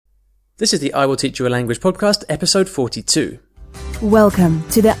This is the I Will Teach You a Language podcast, episode 42. Welcome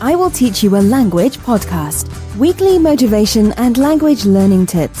to the I Will Teach You a Language podcast, weekly motivation and language learning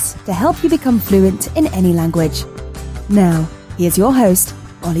tips to help you become fluent in any language. Now, here's your host,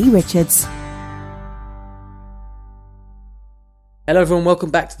 Ollie Richards. Hello everyone,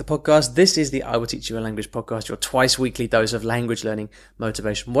 welcome back to the podcast. This is the I Will Teach You a Language podcast, your twice weekly dose of language learning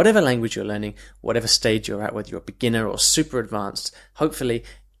motivation. Whatever language you're learning, whatever stage you're at, whether you're a beginner or super advanced, hopefully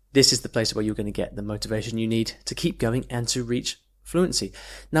this is the place where you're going to get the motivation you need to keep going and to reach fluency.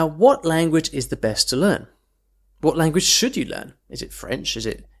 Now, what language is the best to learn? What language should you learn? Is it French? Is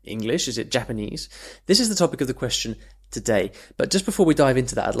it English? Is it Japanese? This is the topic of the question today. But just before we dive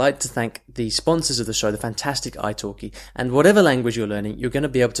into that, I'd like to thank the sponsors of the show, the fantastic italki. And whatever language you're learning, you're going to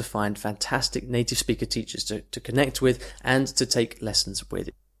be able to find fantastic native speaker teachers to connect with and to take lessons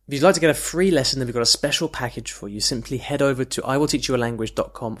with. If you'd like to get a free lesson, then we've got a special package for you. Simply head over to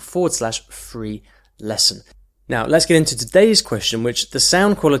iwillteachyoualanguage.com/free lesson. Now, let's get into today's question, which the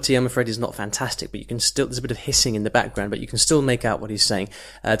sound quality, I'm afraid, is not fantastic, but you can still, there's a bit of hissing in the background, but you can still make out what he's saying.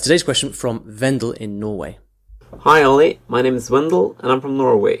 Today's question from Vendel in Norway. Hi Ollie, my name is Wendell and I'm from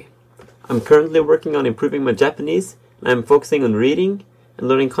Norway. I'm currently working on improving my Japanese and I'm focusing on reading and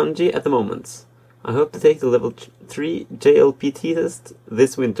learning kanji at the moment. I hope to take the level 3 JLPT test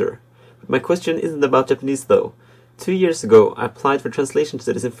this winter. But my question isn't about Japanese though. 2 years ago I applied for translation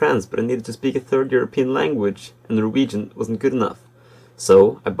studies in France, but I needed to speak a third European language and Norwegian wasn't good enough.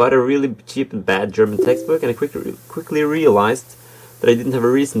 So I bought a really cheap and bad German textbook and I quickly realized that I didn't have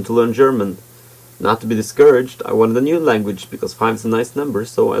a reason to learn German. Not to be discouraged, I wanted a new language because 5 is a nice number,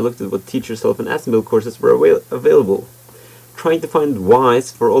 so I looked at what teacher self and Assimil courses were available. Trying to find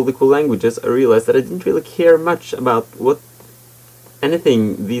whys for all the cool languages, I realized that I didn't really care much about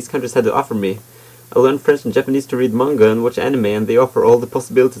anything these countries had to offer me. I learned French and Japanese to read manga and watch anime, and they offer all the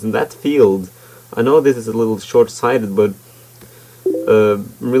possibilities in that field. I know this is a little short-sighted, but I'm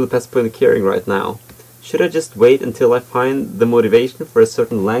really past the point of caring right now. Should I just wait until I find the motivation for a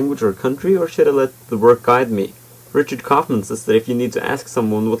certain language or country, or should I let the work guide me? Richard Kaufman says that if you need to ask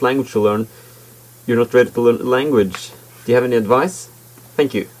someone what language to learn, you're not ready to learn a language. Do you have any advice?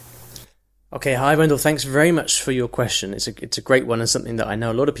 Thank you. Okay, hi Wendell, thanks very much for your question. It's a great one and something that I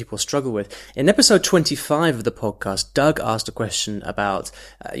know a lot of people struggle with. In episode 25 of the podcast, Doug asked a question about,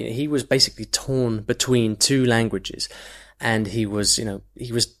 he was basically torn between two languages. And he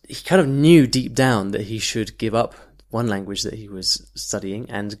kind of knew deep down that he should give up one language that he was studying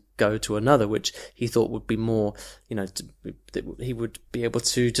and go to another, which he thought would be more, that he would be able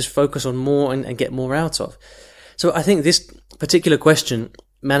to just focus on more and get more out of. So I think this particular question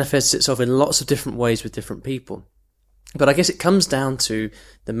manifests itself in lots of different ways with different people. But I guess it comes down to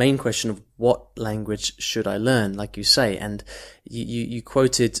the main question of what language should I learn, like you say. And you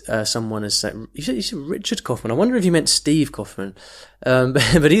quoted someone as you said Richard Kaufman. I wonder if you meant Steve Kaufman.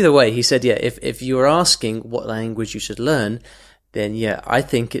 But either way, he said, if you are asking what language you should learn, then I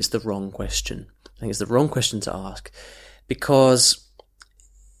think it's the wrong question. I think it's the wrong question to ask, because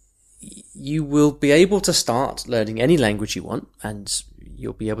you will be able to start learning any language you want, and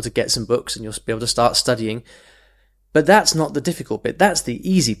you'll be able to get some books and you'll be able to start studying. But that's not the difficult bit. That's the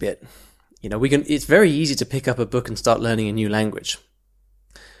easy bit. It's very easy to pick up a book and start learning a new language.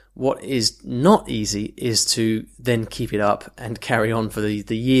 What is not easy is to then keep it up and carry on for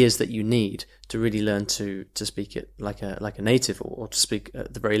the years that you need to really learn to speak it like a native, or to speak,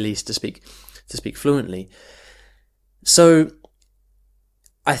 at the very least, to speak fluently. So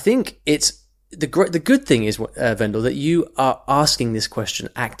I think it's the good thing is, Vendel, that you are asking this question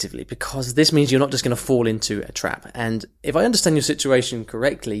actively, because this means you're not just going to fall into a trap. And if I understand your situation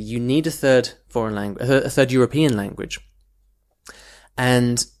correctly, you need a third foreign language, a third European language.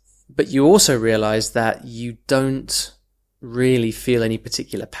 But you also realize that you don't really feel any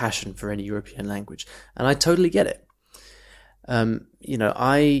particular passion for any European language. And I totally get it. I've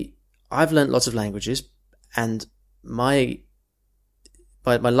learned lots of languages, and my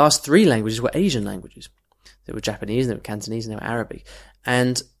last 3 languages were Asian languages. They were Japanese, they were Cantonese, and they were Arabic.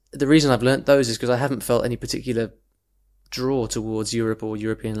 And the reason I've learnt those is because I haven't felt any particular draw towards Europe or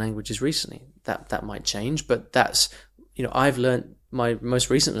European languages recently. That might change, but that's, I've learnt my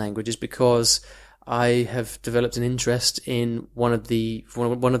most recent languages because I have developed an interest in one of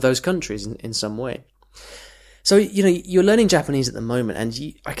those countries in some way. So, you're learning Japanese at the moment, and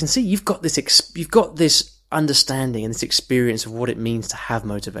I can see you've got this understanding and this experience of what it means to have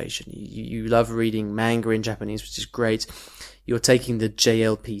motivation. You love reading manga in Japanese, which is great. You're taking the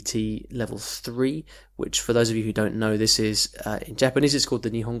JLPT level 3, which for those of you who don't know, this is, in Japanese, it's called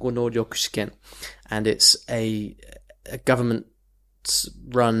the Nihongo no Ryoku Shiken. And it's a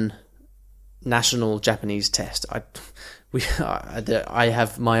government-run national Japanese test. I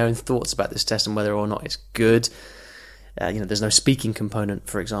have my own thoughts about this test and whether or not it's good. There's no speaking component,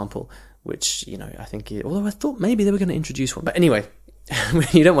 for example, which, I think, although I thought maybe they were going to introduce one. But anyway,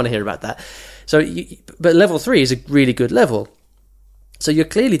 you don't want to hear about that. But level 3 is a really good level. So you're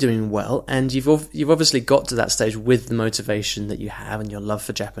clearly doing well, and you've obviously got to that stage with the motivation that you have and your love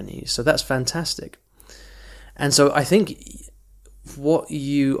for Japanese. So that's fantastic. And so I think what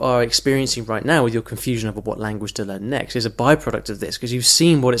you are experiencing right now with your confusion over what language to learn next is a byproduct of this, because you've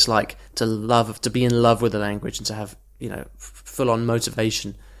seen what it's like to be in love with a language and to have, full-on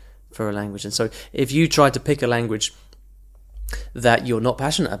motivation for a language. And so if you try to pick a language that you're not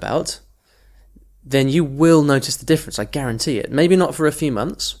passionate about, then you will notice the difference. I guarantee it. Maybe not for a few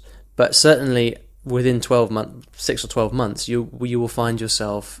months, but certainly within 6 or 12 months, you will find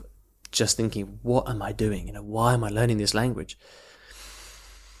yourself just thinking, what am I doing? Why am I learning this language?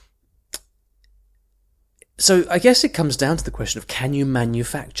 So I guess it comes down to the question of, can you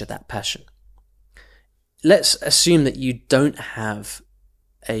manufacture that passion? Let's assume that you don't have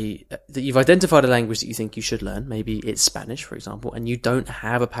that you've identified a language that you think you should learn. Maybe it's Spanish, for example, and you don't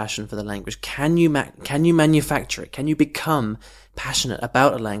have a passion for the language. Can you manufacture it? Can you become passionate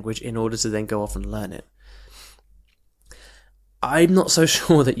about a language in order to then go off and learn it? I'm not so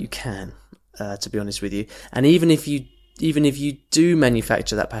sure that you can, to be honest with you. And even if you do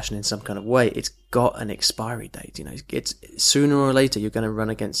manufacture that passion in some kind of way, it's got an expiry date. It's sooner or later you're going to run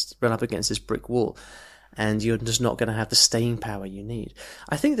up against this brick wall, and you're just not going to have the staying power you need.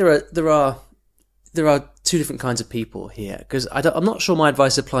 I think there are two different kinds of people here, because I'm not sure my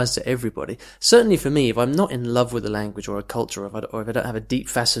advice applies to everybody. Certainly for me, if I'm not in love with a language or a culture, or if I don't have a deep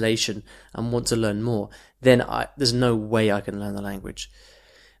fascination and want to learn more, then there's no way I can learn the language.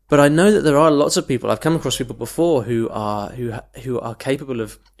 But I know that there are lots of people. I've come across people before who are capable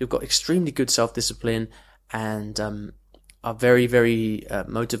of, who've got extremely good self-discipline and are very, very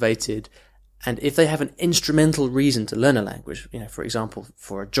motivated. And if they have an instrumental reason to learn a language, for example,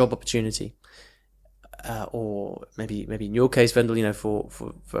 for a job opportunity, or maybe in your case, Vendel, for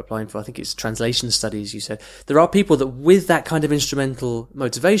applying for, I think it's translation studies, you said, there are people that with that kind of instrumental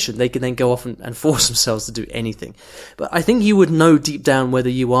motivation, they can then go off and force themselves to do anything. But I think you would know deep down whether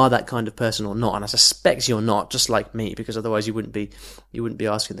you are that kind of person or not. And I suspect you're not, just like me, because otherwise you wouldn't be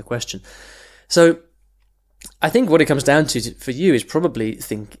asking the question. So I think what it comes down to for you is probably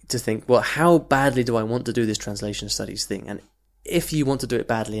think, well, how badly do I want to do this translation studies thing? And if you want to do it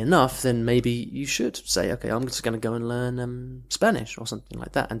badly enough, then maybe you should say, okay, I'm just going to go and learn Spanish or something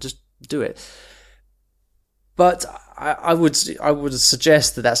like that, and just do it. But I would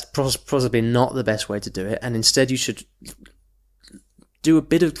suggest that that's possibly not the best way to do it, and instead you should do a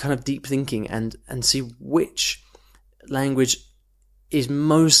bit of kind of deep thinking and see which language is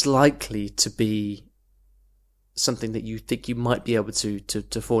most likely to be something that you think you might be able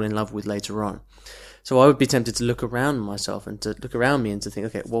to fall in love with later on. So I would be tempted to look around myself and to look around me and to think,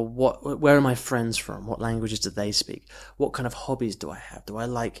 okay, well, where are my friends from? What languages do they speak? What kind of hobbies do I have?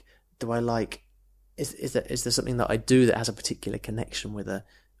 Is there something that I do that has a particular connection with a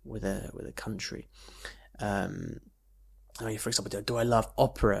country? For example, do I love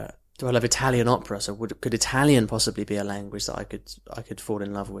opera? Do I love Italian opera? So could Italian possibly be a language that I could fall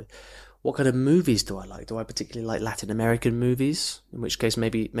in love with? What kind of movies do I like? Do I particularly like Latin American movies? In which case,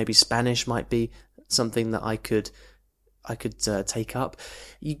 maybe Spanish might be something that I could take up.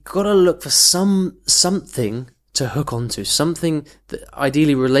 You got to look for something to hook onto, something that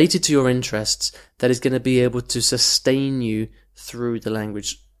ideally related to your interests that is going to be able to sustain you through the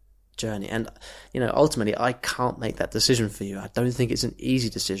language journey. And ultimately, I can't make that decision for you. I don't think it's an easy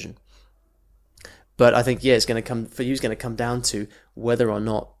decision. But I think it's going to come down to whether or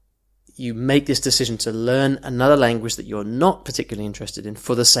not you make this decision to learn another language that you're not particularly interested in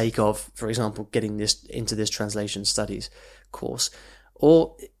for the sake of, for example, getting this into this translation studies course,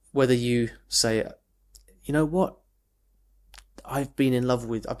 or whether you say, you know what, I've been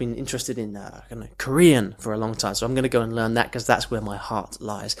interested in Korean for a long time, so I'm going to go and learn that because that's where my heart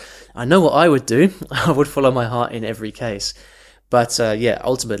lies. I know what I would do. I would follow my heart in every case. But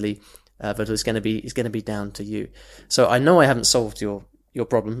ultimately, but it's going to be down to you. So I know I haven't solved your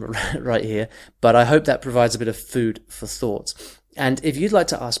problem right here, but I hope that provides a bit of food for thought. And if you'd like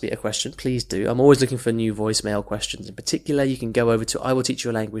to ask me a question, please do. I'm always looking for new voicemail questions. In particular, you can go over to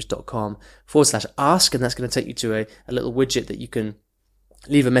iwillteachyoualanguage.com/ask, and that's going to take you to a little widget that you can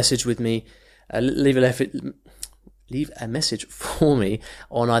leave a message with me, leave a message for me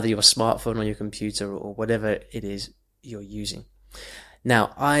on either your smartphone or your computer or whatever it is you're using.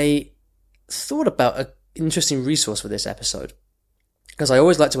 Now, I thought about an interesting resource for this episode. because I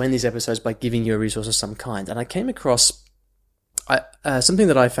always like to end these episodes by giving you a resource of some kind. And I came across something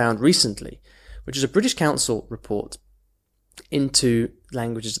that I found recently, which is a British Council report into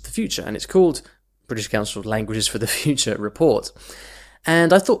languages of the future. And it's called British Council Languages for the Future report.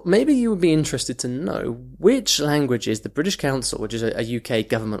 And I thought maybe you would be interested to know which languages the British Council, which is a UK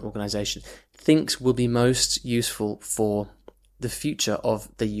government organisation, thinks will be most useful for the future of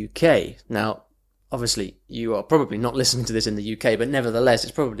the UK. Now, obviously, you are probably not listening to this in the UK, but nevertheless,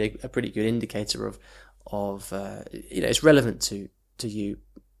 it's probably a pretty good indicator of it's relevant to you,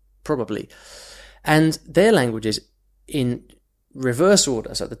 probably. And their languages in reverse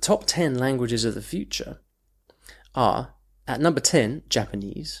order, so the top 10 languages of the future are, at number 10,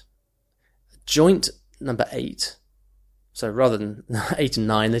 Japanese, joint number 8, so rather than 8 and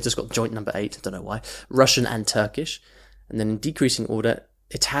 9, they've just got joint number 8, I don't know why, Russian and Turkish, and then in decreasing order,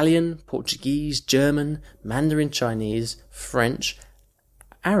 Italian, Portuguese, German, Mandarin Chinese, French,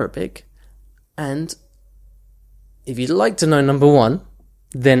 Arabic, and if you'd like to know number 1,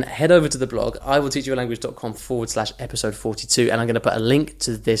 then head over to the blog, iwillteachyoualanguage.com/episode 42, and I'm going to put a link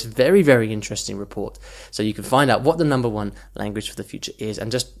to this very, very interesting report so you can find out what the number 1 language for the future is,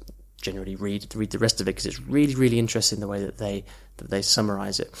 and just generally read the rest of it, because it's really, really interesting the way that they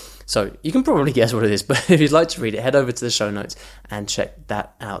summarize it. So you can probably guess what it is, but if you'd like to read it, head over to the show notes and check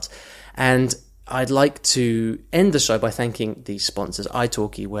that out. And I'd like to end the show by thanking the sponsors,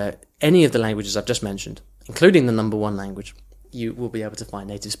 italki, where any of the languages I've just mentioned, including the number 1 language, you will be able to find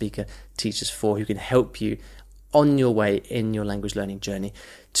native speaker teachers who can help you on your way in your language learning journey.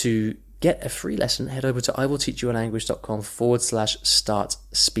 To get a free lesson, head over to iwillteachyoualanguage.com/start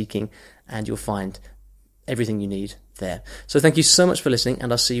speaking, and you'll find everything you need there. So thank you so much for listening,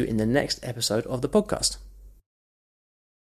 and I'll see you in the next episode of the podcast.